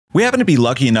We happen to be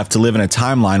lucky enough to live in a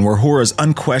timeline where horror is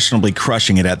unquestionably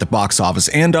crushing it at the box office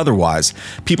and otherwise.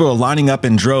 People are lining up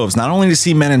in droves not only to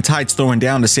see men in tights throwing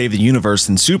down to save the universe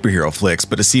in superhero flicks,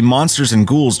 but to see monsters and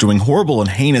ghouls doing horrible and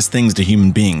heinous things to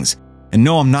human beings. And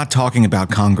no, I'm not talking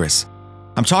about Congress.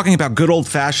 I'm talking about good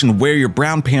old-fashioned wear your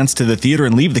brown pants to the theater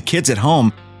and leave the kids at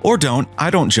home. Or don't, I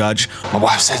don't judge. My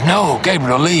wife says, no,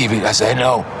 Gabriel, leave. I say,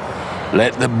 no,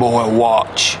 let the boy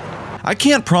watch. I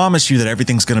can't promise you that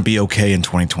everything's going to be okay in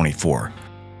 2024.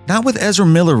 Not with Ezra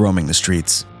Miller roaming the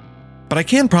streets. But I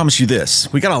can promise you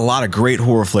this, we got a lot of great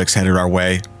horror flicks headed our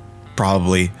way.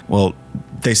 Probably. Well,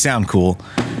 they sound cool.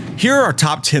 Here are our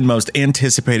top 10 most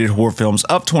anticipated horror films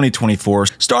of 2024,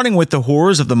 starting with the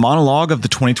horrors of the monologue of the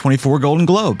 2024 Golden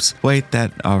Globes. Wait,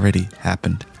 that already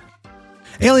happened.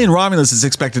 Alien Romulus is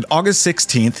expected August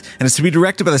 16th, and is to be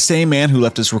directed by the same man who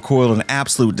left us recoiled in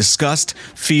absolute disgust,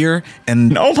 fear,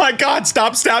 and oh my god,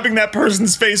 stop stabbing that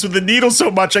person's face with a needle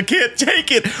so much, I can't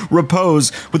take it,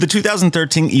 repose, with the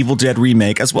 2013 Evil Dead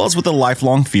remake, as well as with a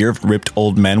lifelong fear of ripped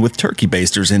old men with turkey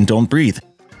basters in Don't Breathe.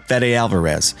 Fede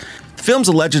Alvarez. The film's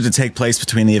alleged to take place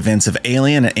between the events of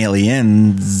Alien and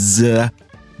Aliens,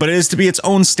 but it is to be its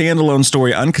own standalone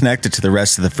story unconnected to the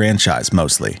rest of the franchise,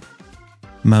 mostly.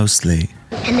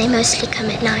 And they mostly come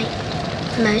at night.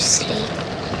 Mostly.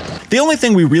 The only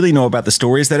thing we really know about the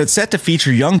story is that it's set to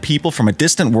feature young people from a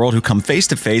distant world who come face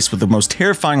to face with the most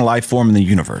terrifying life form in the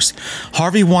universe.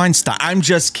 Harvey Weinstein. I'm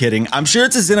just kidding. I'm sure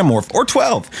it's a xenomorph. Or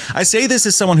 12. I say this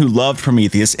as someone who loved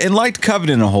Prometheus and liked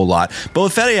Covenant a whole lot, but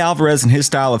with Fede Alvarez and his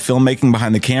style of filmmaking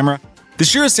behind the camera, this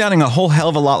sure is sounding a whole hell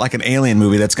of a lot like an Alien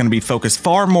movie that's going to be focused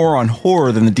far more on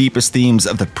horror than the deepest themes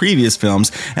of the previous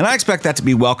films, and I expect that to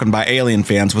be welcomed by Alien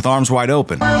fans with arms wide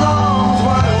open.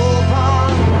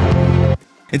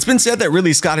 It's been said that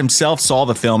Ridley Scott himself saw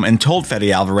the film and told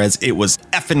Fede Alvarez it was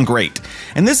effing great.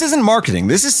 And this isn't marketing,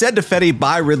 this is said to Fede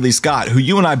by Ridley Scott, who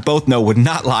you and I both know would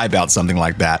not lie about something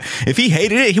like that. If he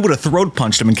hated it, he would have throat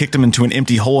punched him and kicked him into an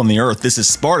empty hole in the earth. This is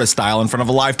Sparta style in front of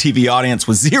a live TV audience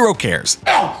with zero cares.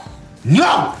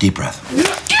 No! Deep breath.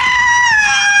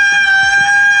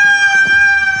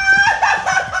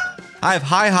 I have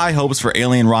high hopes for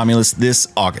Alien Romulus this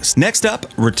August. Next up,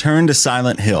 Return to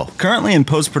Silent Hill. Currently in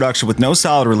post-production with no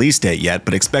solid release date yet,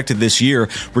 but expected this year,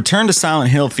 Return to Silent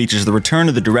Hill features the return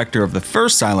of the director of the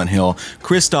first Silent Hill,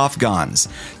 Christoph Gans.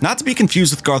 Not to be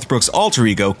confused with Garth Brooks' alter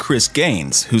ego, Chris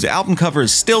Gaines, whose album cover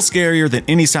is still scarier than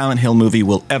any Silent Hill movie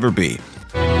will ever be.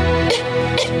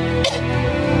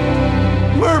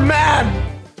 We're mad!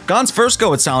 Gans' first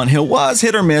go at Silent Hill was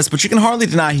hit or miss, but you can hardly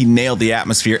deny he nailed the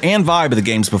atmosphere and vibe of the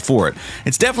games before it.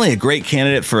 It's definitely a great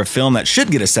candidate for a film that should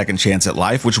get a second chance at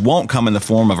life, which won't come in the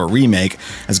form of a remake,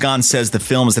 as Gans says the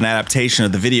film is an adaptation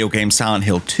of the video game Silent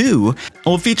Hill 2, and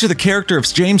will feature the character of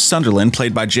James Sunderland,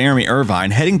 played by Jeremy Irvine,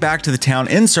 heading back to the town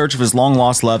in search of his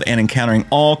long-lost love and encountering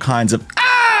all kinds of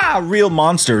real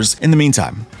monsters in the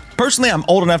meantime. Personally, I'm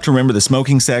old enough to remember the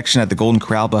smoking section at the Golden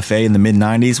Corral buffet in the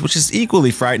mid-90s, which is equally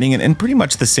frightening and pretty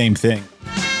much the same thing.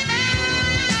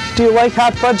 Do you like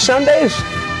hot fudge sundaes?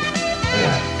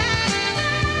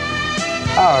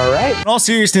 All right. In all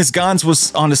seriousness, Gans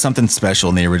was onto something special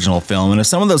in the original film, and if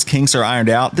some of those kinks are ironed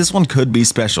out, this one could be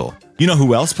special. You know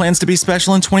who else plans to be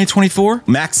special in 2024?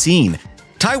 Maxine.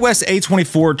 Ty West's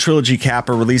A24 trilogy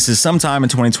capper releases sometime in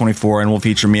 2024 and will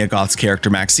feature Mia Goth's character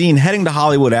Maxine heading to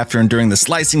Hollywood after enduring the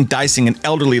slicing, dicing, and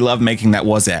elderly lovemaking that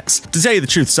was X. To tell you the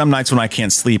truth, some nights when I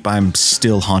can't sleep, I'm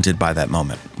still haunted by that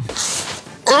moment.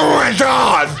 Oh my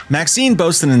god! Maxine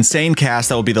boasts an insane cast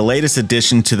that will be the latest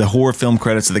addition to the horror film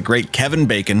credits of the great Kevin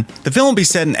Bacon. The film will be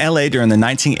set in LA during the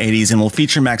 1980s and will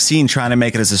feature Maxine trying to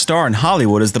make it as a star in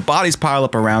Hollywood as the bodies pile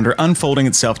up around her, unfolding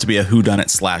itself to be a whodunit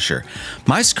slasher.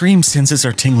 My scream senses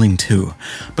are tingling too.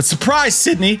 But surprise,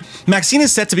 Sydney! Maxine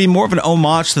is set to be more of an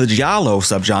homage to the giallo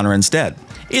subgenre instead.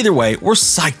 Either way, we're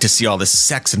psyched to see all this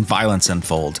sex and violence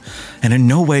unfold, and in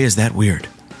no way is that weird.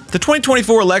 The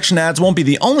 2024 election ads won't be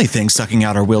the only thing sucking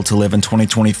out our will to live in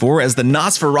 2024, as the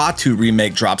Nosferatu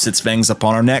remake drops its fangs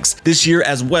upon our necks this year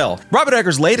as well. Robert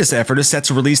Eggers' latest effort is set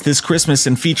to release this Christmas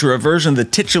and feature a version of the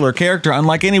titular character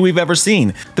unlike any we've ever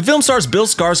seen. The film stars Bill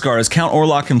Skarsgård as Count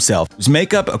Orlok himself, whose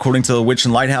makeup, according to the Witch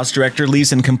and Lighthouse director,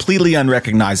 leaves him completely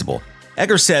unrecognizable.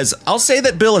 Eggers says, "I'll say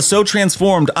that Bill is so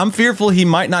transformed, I'm fearful he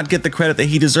might not get the credit that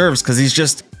he deserves because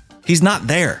he's not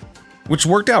there." Which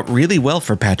worked out really well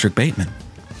for Patrick Bateman.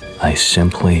 I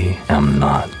simply am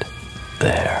not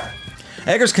there.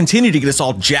 Eggers continued to get us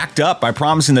all jacked up by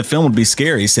promising the film would be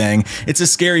scary, saying, "It's a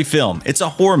scary film. It's a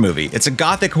horror movie. It's a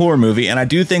gothic horror movie, and I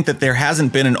do think that there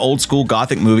hasn't been an old school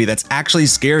gothic movie that's actually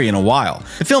scary in a while."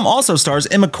 The film also stars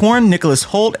Emma Corrin, Nicholas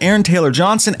Holt, Aaron Taylor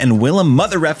Johnson, and Willem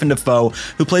Mother Effin' Dafoe,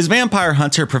 who plays vampire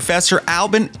hunter Professor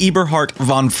Albin Eberhard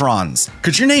von Franz.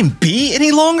 Could your name be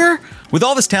any longer? With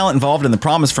all this talent involved and the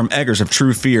promise from Eggers of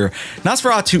True Fear,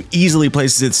 Nosferatu easily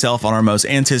places itself on our most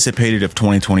anticipated of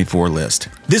 2024 list.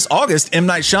 This August, M.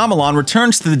 Night Shyamalan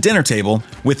returns to the dinner table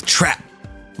with Trap.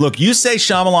 Look, you say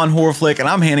Shyamalan horror flick and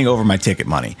I'm handing over my ticket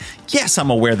money. Yes, I'm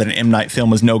aware that an M. Night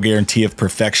film is no guarantee of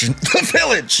perfection. The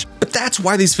Village! But that's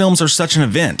why these films are such an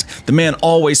event. The man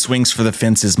always swings for the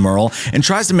fences, Merle, and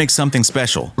tries to make something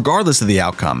special, regardless of the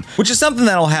outcome, which is something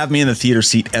that'll have me in the theater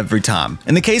seat every time.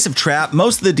 In the case of Trap,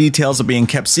 most of the details are being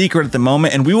kept secret at the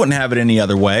moment and we wouldn't have it any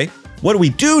other way. What we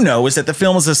do know is that the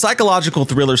film is a psychological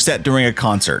thriller set during a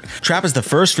concert. Trap is the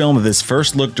first film of this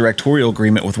first-look directorial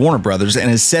agreement with Warner Brothers and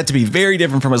is set to be very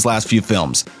different from his last few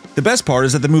films. The best part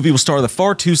is that the movie will star the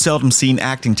far too seldom seen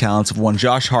acting talents of one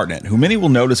Josh Hartnett, who many will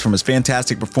notice from his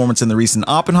fantastic performance in the recent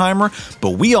Oppenheimer,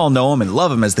 but we all know him and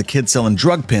love him as the kid selling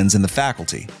drug pens in The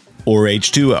Faculty. Or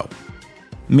H2O.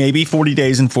 Maybe 40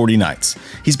 Days and 40 Nights.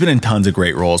 He's been in tons of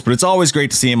great roles, but it's always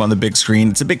great to see him on the big screen.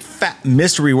 It's a big fat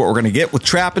mystery what we're going to get with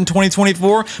Trap in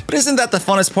 2024, but isn't that the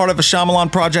funnest part of a Shyamalan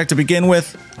project to begin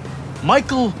with?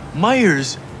 Michael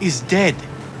Myers is dead.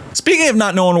 Speaking of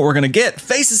not knowing what we're going to get,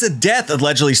 Faces of Death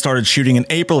allegedly started shooting in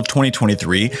April of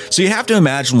 2023, so you have to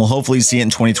imagine we'll hopefully see it in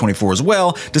 2024 as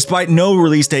well, despite no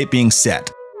release date being set.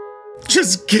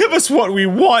 Just give us what we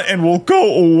want and we'll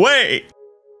go away!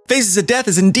 Faces of Death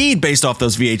is indeed based off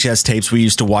those VHS tapes we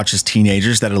used to watch as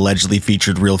teenagers that allegedly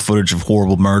featured real footage of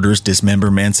horrible murders,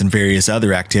 dismemberments, and various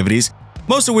other activities,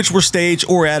 most of which were staged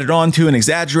or added onto and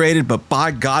exaggerated, but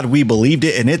by God we believed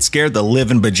it and it scared the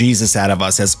living bejesus out of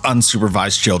us as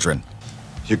unsupervised children.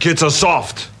 You kids are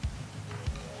soft.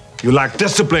 You lack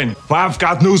discipline, but I've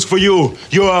got news for you.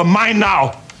 You are mine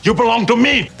now. You belong to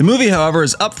me! The movie, however,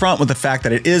 is upfront with the fact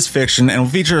that it is fiction and will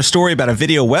feature a story about a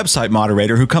video website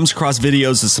moderator who comes across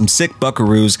videos of some sick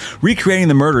buckaroos recreating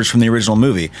the murders from the original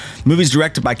movie. The movie's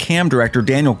directed by cam director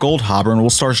Daniel Goldhaber and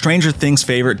will star Stranger Things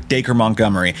favorite Dacre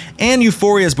Montgomery and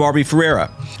Euphoria's Barbie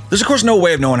Ferreira. There's of course no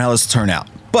way of knowing how this will turn out,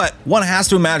 but one has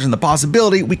to imagine the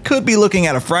possibility we could be looking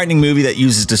at a frightening movie that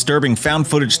uses disturbing found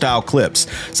footage style clips,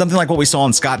 something like what we saw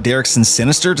in Scott Derrickson's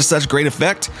Sinister to such great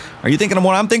effect. Are you thinking of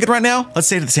what I'm thinking right now? Let's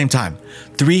say it at the same time.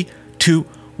 3, 2,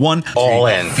 1. All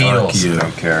in. Feels. You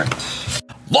don't care.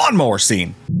 Lawnmower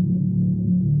scene.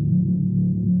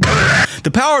 The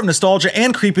power of nostalgia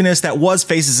and creepiness that was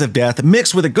Faces of Death,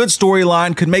 mixed with a good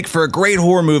storyline, could make for a great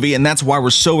horror movie, and that's why we're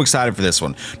so excited for this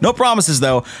one. No promises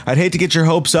though. I'd hate to get your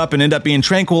hopes up and end up being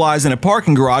tranquilized in a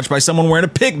parking garage by someone wearing a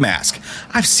pig mask.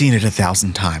 I've seen it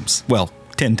 1,000 times. Well,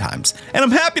 10 times. And I'm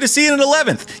happy to see it an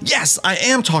 11th. Yes, I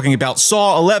am talking about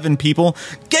Saw 11, people.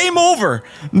 Game over.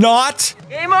 Not.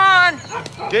 Game on!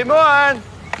 Game on!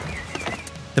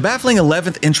 The baffling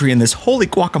 11th entry in this holy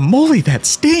guacamole that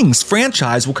stings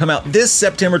franchise will come out this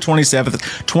September 27th,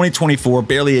 2024,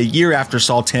 barely a year after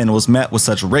Saw 10 was met with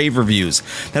such rave reviews.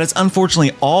 That is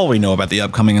unfortunately all we know about the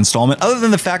upcoming installment, other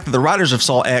than the fact that the writers of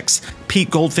Saw X, Pete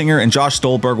Goldfinger and Josh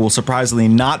Stolberg, will surprisingly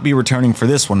not be returning for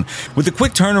this one. With the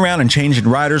quick turnaround and change in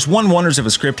writers, one wonders if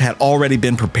a script had already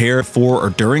been prepared for or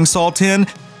during Saw 10.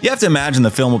 You have to imagine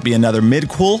the film will be another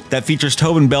midquel that features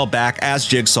Tobin Bell back as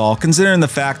Jigsaw, considering the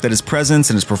fact that his presence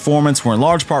and his performance were in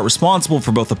large part responsible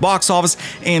for both the box office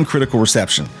and critical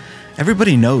reception.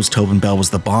 Everybody knows Tobin Bell was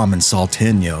the bomb in Saw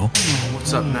 10, yo.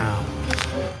 What's up now?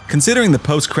 Considering the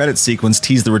post-credits sequence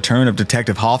teased the return of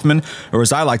Detective Hoffman, or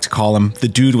as I like to call him, the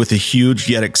dude with a huge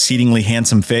yet exceedingly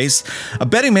handsome face, a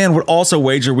betting man would also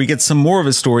wager we get some more of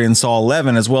his story in Saw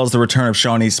 11, as well as the return of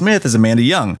Shawnee Smith as Amanda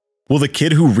Young. Will the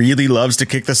kid who really loves to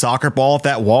kick the soccer ball at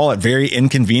that wall at very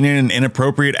inconvenient and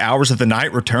inappropriate hours of the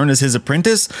night return as his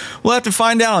apprentice? We'll have to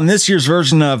find out on this year's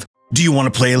version of Do You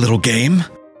Want to Play a Little Game?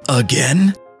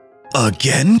 Again?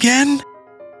 Again? Again?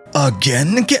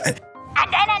 Again? Again?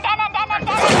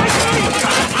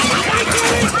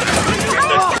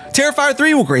 Terrifier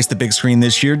 3 will grace the big screen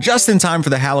this year, just in time for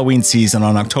the Halloween season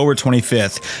on October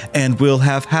 25th. And we'll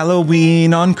have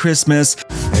Halloween on Christmas.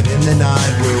 And in the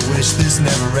night we'll wish this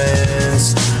never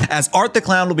ends. as Art the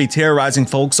Clown will be terrorizing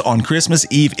folks on Christmas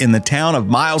Eve in the town of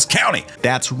Miles County.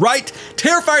 That's right,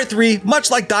 Terrifier 3, much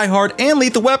like Die Hard and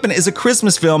Lethal Weapon, is a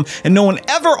Christmas film, and no one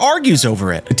ever argues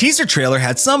over it. The teaser trailer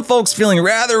had some folks feeling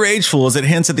rather rageful as it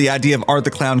hints at the idea of Art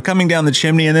the Clown coming down the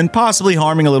chimney and then possibly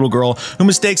harming a little girl who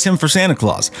mistakes him for Santa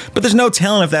Claus. But there's no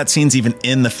telling if that scene's even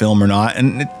in the film or not,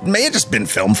 and it may have just been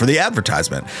filmed for the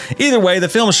advertisement. Either way, the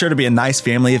film is sure to be a nice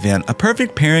family event, a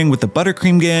perfect pairing with the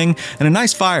Buttercream Gang, and a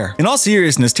nice fire. In all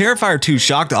seriousness, Terrifier 2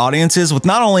 shocked audiences with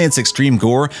not only its extreme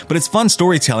gore, but its fun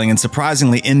storytelling and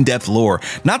surprisingly in-depth lore.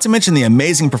 Not to mention the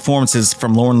amazing performances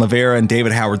from Lauren Lavera and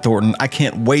David Howard Thornton. I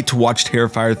can't wait to watch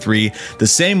Terrifier 3 the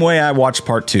same way I watched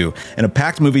Part 2, in a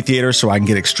packed movie theater so I can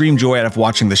get extreme joy out of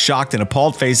watching the shocked and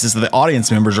appalled faces of the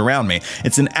audience members around me.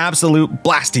 It's an absolute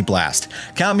blasty blast.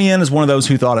 Count me in as one of those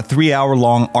who thought a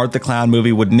 3-hour-long Art the Clown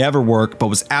movie would never work, but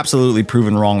was absolutely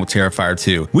proven wrong with Terrifier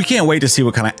 2. We can't wait to see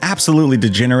what kind of absolutely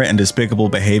degenerate and despicable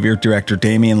behavior director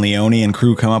Damien Leone and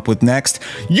crew come up with next.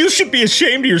 You should be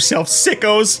ashamed of yourself,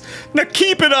 sickos! Now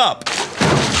keep it up!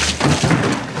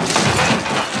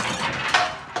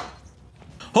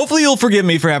 Hopefully you'll forgive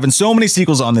me for having so many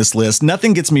sequels on this list.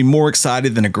 Nothing gets me more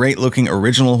excited than a great-looking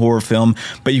original horror film,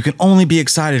 but you can only be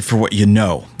excited for what you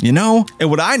know. You know? And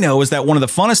what I know is that one of the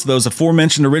funnest of those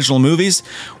aforementioned original movies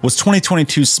was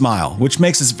 2022's Smile, which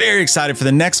makes us very excited for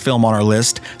the next film on our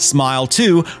list, Smile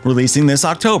 2, releasing this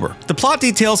October. The plot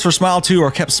details for Smile 2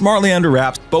 are kept smartly under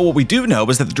wraps, but what we do know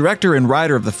is that the director and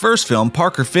writer of the first film,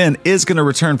 Parker Finn, is going to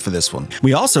return for this one.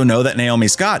 We also know that Naomi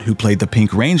Scott, who played the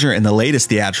Pink Ranger in the latest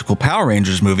theatrical Power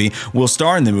Rangers movie, will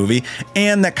star in the movie,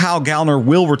 and that Kyle Gallner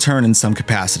will return in some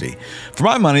capacity. For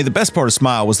my money, the best part of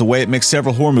Smile was the way it mixed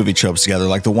several horror movie tropes together,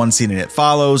 like the one scene in It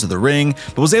Follows or The Ring,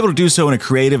 but was able to do so in a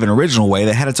creative and original way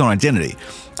that had its own identity.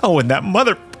 Oh, and that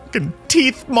motherfucking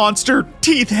teeth monster,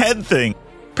 teeth head thing.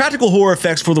 Practical horror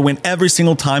effects for the win every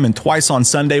single time and twice on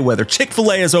Sunday, whether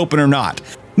Chick-fil-A is open or not.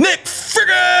 Nick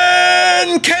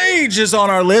friggin' Cage is on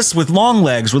our list, with Long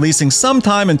Legs releasing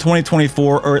sometime in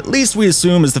 2024, or at least we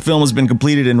assume, as the film has been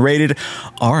completed and rated,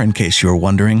 or in case you're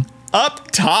wondering,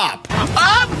 up top.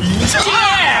 Up?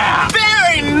 Yeah!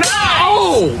 Very nice!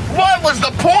 Oh, what was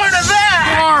the point of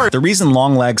that? The reason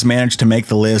Long Legs managed to make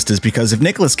the list is because if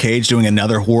Nicolas Cage doing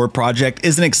another horror project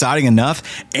isn't exciting enough,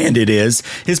 and it is,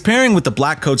 his pairing with the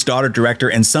Black Coat's daughter director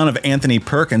and son of Anthony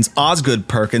Perkins, Osgood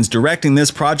Perkins, directing this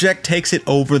project takes it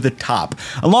over the top.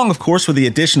 Along, of course, with the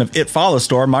addition of It Follows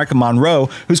star Micah Monroe,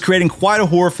 who's creating quite a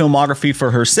horror filmography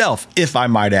for herself, if I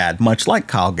might add, much like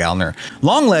Kyle Gallner.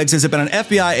 Long Legs is about an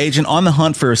FBI agent on the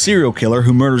hunt for a serial killer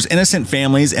who murders innocent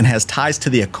families and has ties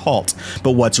to the occult.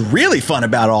 But what's really fun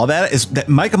about all that is that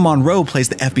Micah Monroe plays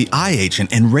the FBI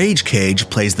agent and Rage Cage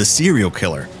plays the serial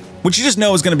killer, which you just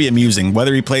know is going to be amusing,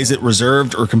 whether he plays it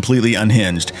reserved or completely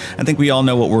unhinged. I think we all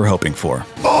know what we're hoping for.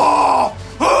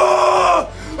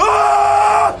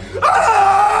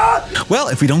 Well,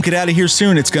 if we don't get out of here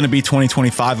soon, it's going to be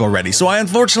 2025 already, so I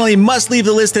unfortunately must leave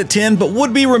the list at 10, but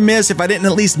would be remiss if I didn't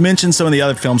at least mention some of the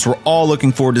other films we're all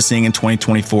looking forward to seeing in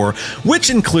 2024, which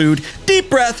include Deep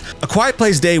Breath, A Quiet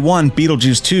Place Day 1,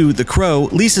 Beetlejuice 2, The Crow,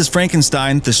 Lisa's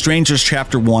Frankenstein, The Strangers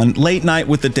Chapter 1, Late Night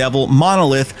with the Devil,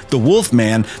 Monolith, The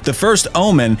Wolfman, The First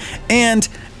Omen, and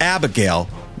Abigail,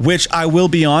 which I will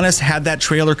be honest, had that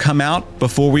trailer come out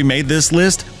before we made this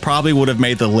list, probably would have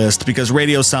made the list because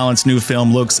Radio Silent's new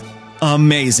film looks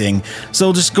amazing.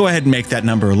 So just go ahead and make that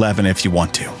number 11 if you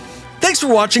want to. Thanks for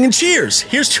watching and cheers!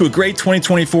 Here's to a great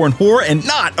 2024 in horror and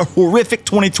not a horrific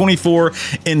 2024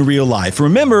 in real life.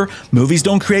 Remember, movies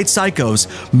don't create psychos,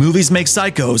 movies make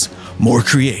psychos more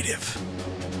creative.